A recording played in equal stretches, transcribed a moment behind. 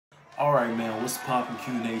Alright, man, what's poppin',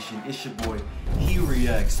 Q Nation? It's your boy, He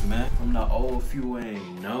Reacts, man. From the old few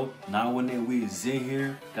ain't know. Now when we is in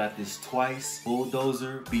here, got this Twice,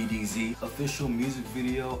 Bulldozer, BDZ official music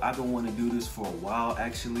video. I've been wanting to do this for a while,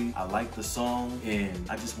 actually. I like the song, and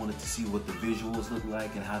I just wanted to see what the visuals look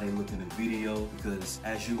like and how they look in the video, because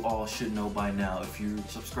as you all should know by now, if you're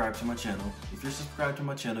subscribed to my channel,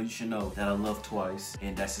 you should know that I love Twice,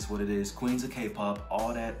 and that's just what it is. Queens of K-pop,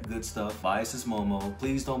 all that good stuff. Bias is Momo.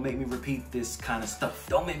 Please don't make me repeat this kind of stuff.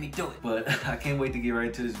 Don't make me do it. But I can't wait to get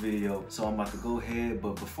right to this video. So I'm about to go ahead.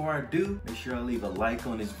 But before I do, make sure I leave a like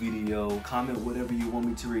on this video. Comment whatever you want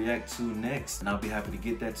me to react to next. And I'll be happy to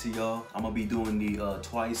get that to y'all. I'm going to be doing the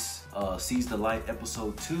Twice Seize the Light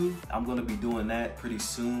episode 2. I'm going to be doing that pretty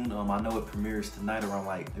soon. I know it premieres tonight around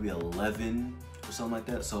like maybe 11 or something like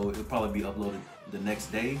that. So it'll probably be uploaded the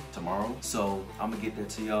next day, tomorrow. So I'm gonna get that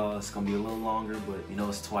to y'all. It's gonna be a little longer, but you know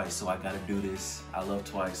it's Twice, so I gotta do this. I love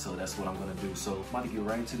Twice, so that's what I'm gonna do. So I'm about to get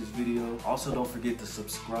right into this video. Also, don't forget to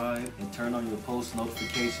subscribe and turn on your post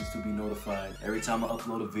notifications to be notified every time I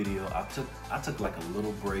upload a video. I took like a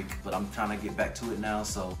little break, but I'm trying to get back to it now,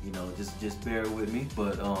 so you know, just bear with me.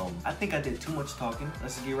 But I think I did too much talking.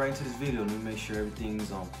 Let's get right into this video. Let me make sure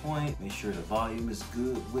everything's on point. Make sure the volume is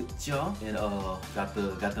good with y'all, and got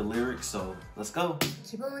the lyrics. So let's go. A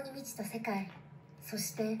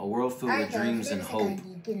world filled with dreams and hope.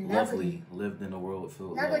 Lovely lived in a world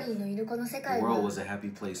filled with love. The world was a happy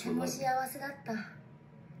place with love.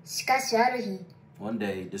 One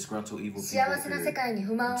day, disgruntled evil people appeared and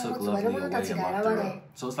took lovely away and locked her up.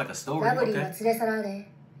 So it's like a story, okay?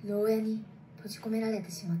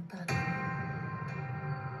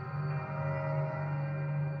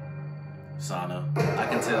 Sana. I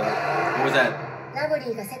can tell. What was that? No,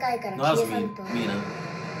 that was Mina.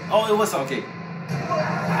 Oh, it was okay.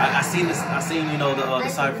 I seen this. I seen, you know, the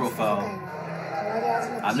side profile.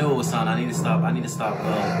 I knew it was Sana. I need to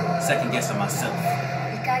stop second guessing myself.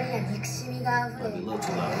 Might be a little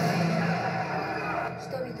too loud.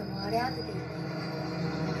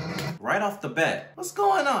 Right off the bat, what's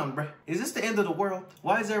going on, bruh? Is this the end of the world?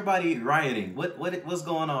 Why is everybody rioting? What's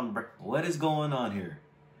going on, bruh? What is going on here?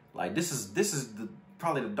 Like this is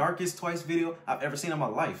probably the darkest Twice video I've ever seen in my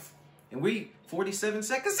life. And we 47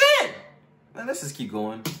 seconds in! Man, let's just keep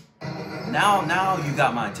going. Now you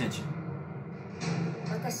got my attention.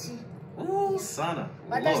 Ooh, Sana,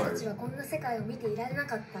 Lord.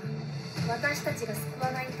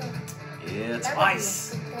 Yeah,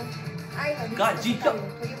 Twice. God, Gito.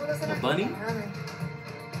 The bunny?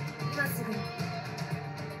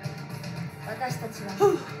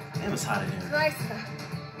 Whew, it was hot in here.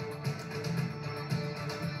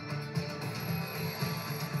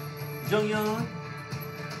 Jonghyun.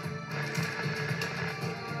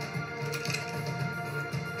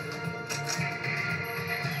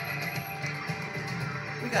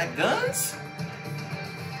 We got guns?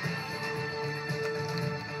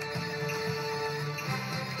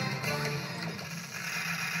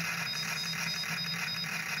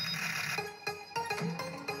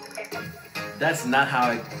 That's not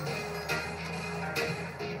how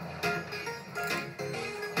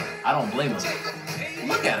I don't blame him.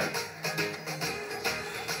 Look at her.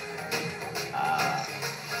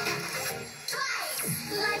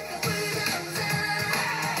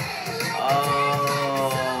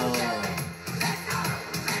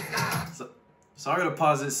 Sorry to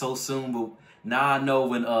pause it so soon, but now I know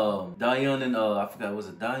when Daeun and I forgot, was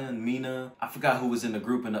it Daeun, Mina? I forgot who was in the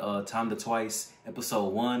group in the Time to Twice episode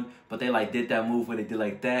 1, but they like did that move where they did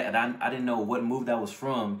like that, and I didn't know what move that was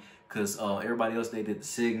from, cause everybody else they did the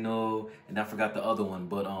signal, and I forgot the other one,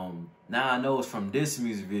 but now I know it's from this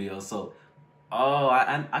music video. So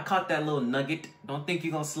I caught that little nugget. Don't think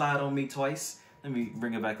you're gonna slide on me Twice. Let me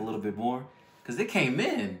bring it back a little bit more, cause it came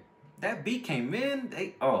in. That beat came in.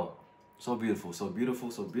 So beautiful, so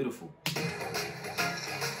beautiful, so beautiful.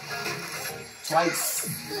 Twice.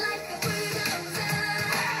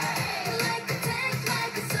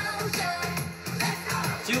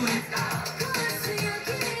 Julie.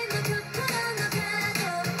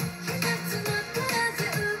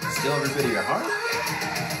 Still every bit of your heart?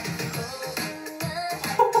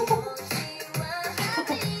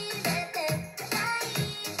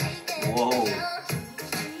 Whoa.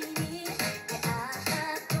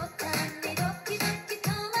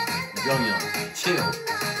 Jonghyun, chill.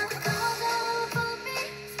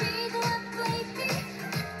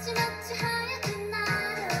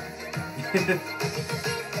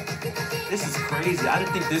 This is crazy. I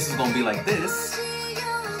didn't think this was gonna be like this.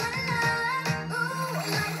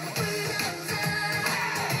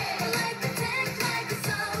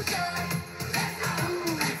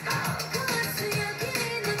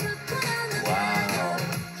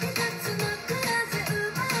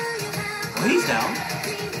 Oh, he's down.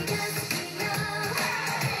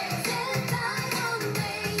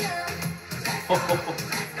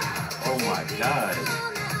 Oh my God.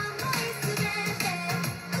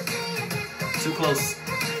 Too close.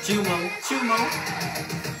 Chumo, Chumo.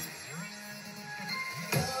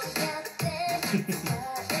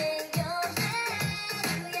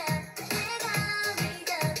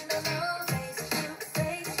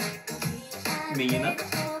 Mina.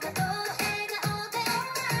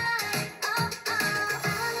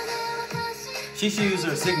 She should use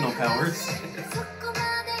her signal powers.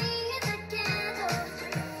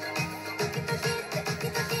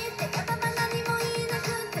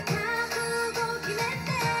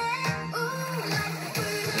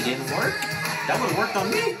 It didn't work? That would have worked on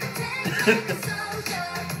me.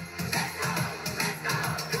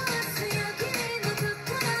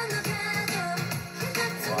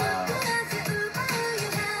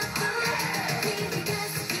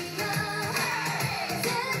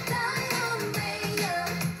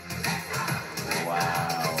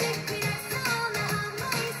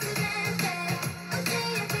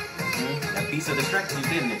 That piece of distracted you,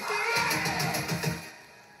 didn't it?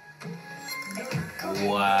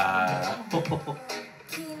 Wow.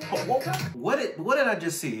 What did I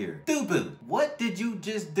just see here? Dubu, what did you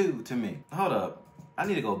just do to me? Hold up. I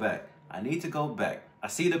need to go back. I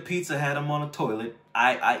see the pizza had him on the toilet.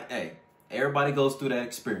 Hey, everybody goes through that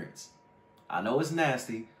experience. I know it's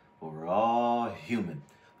nasty, but we're all human.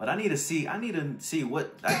 But I need to see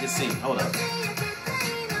what I just seen. Hold up.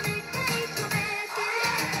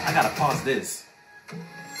 I gotta pause this.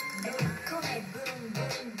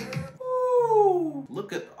 Ooh,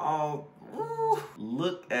 look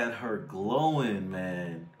at her glowing,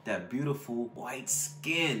 man. That beautiful white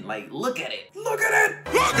skin. Like, look at it. Look at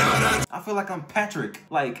it. Look at it. I feel like I'm Patrick.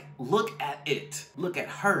 Like, look at it. Look at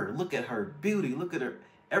her. Look at her beauty. Look at her.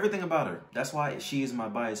 Everything about her. That's why she is my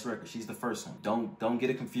bias record. She's the first one. Don't get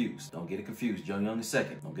it confused. Don't get it confused. Young is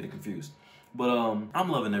second. Don't get it confused. But I'm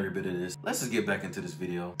loving every bit of this. Let's just get back into this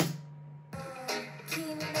video.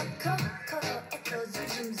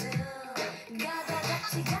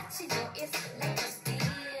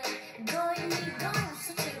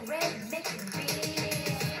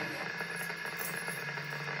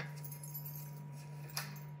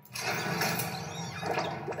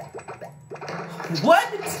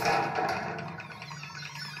 What?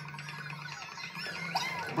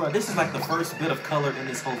 Bro, this is like the first bit of color in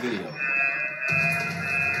this whole video.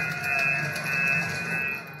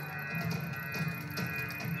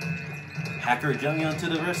 Hacker Jungyeon to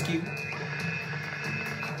the rescue.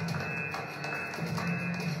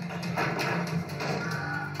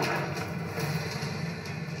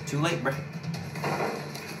 Too late, bro.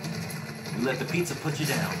 You let the pizza put you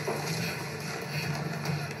down.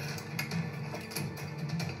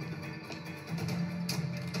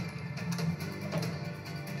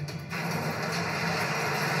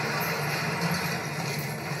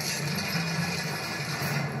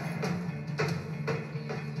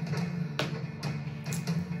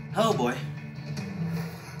 Oh boy.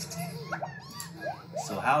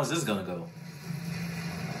 So how is this gonna go?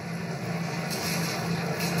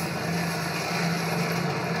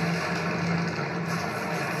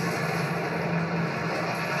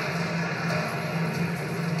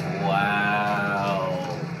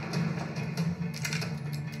 Wow.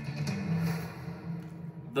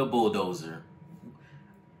 The bulldozer.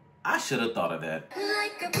 I should have thought of that.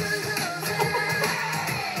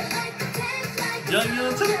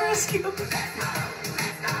 Jungyeon to the rescue!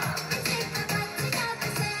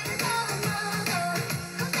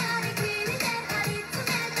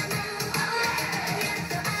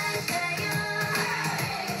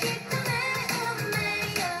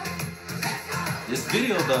 This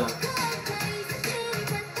video though.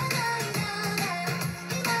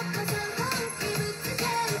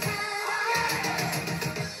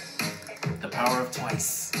 The power of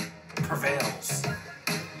twice prevails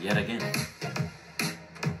yet again.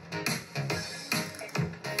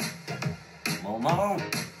 No.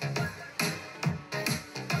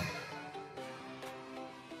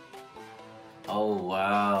 Oh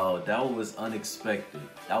wow, that was unexpected.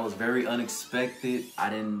 That was very unexpected. I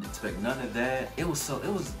didn't expect none of that. It was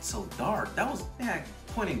so dark. They had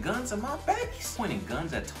pointing guns at my babies. Pointing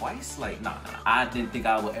guns at twice? Like, nah. I didn't think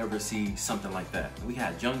I would ever see something like that. We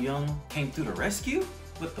had Jungyeon came through the rescue.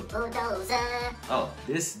 What the bulldozer? Oh,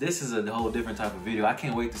 this is a whole different type of video. I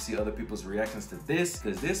can't wait to see other people's reactions to this,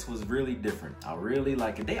 because this was really different. I really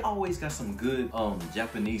like it. They always got some good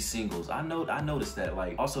Japanese singles. I noticed that.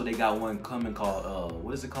 Like, also they got one coming called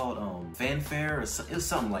what is it called? Fanfare or it's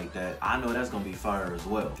something like that. I know that's gonna be fire as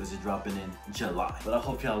well, because it's dropping in July. But I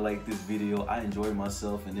hope y'all like this video. I enjoyed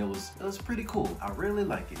myself and it was pretty cool. I really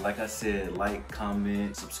like it. Like I said, like,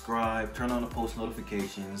 comment, subscribe, turn on the post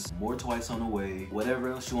notifications. More Twice on the way.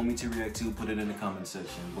 Whatever else you want me to react to, put it in the comment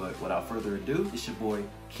section. But without further ado, it's your boy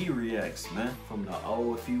He Reacts, man. From the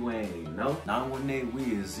O, if you ain't know. 918,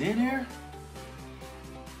 we is in here.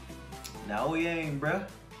 Now we ain't, bruh.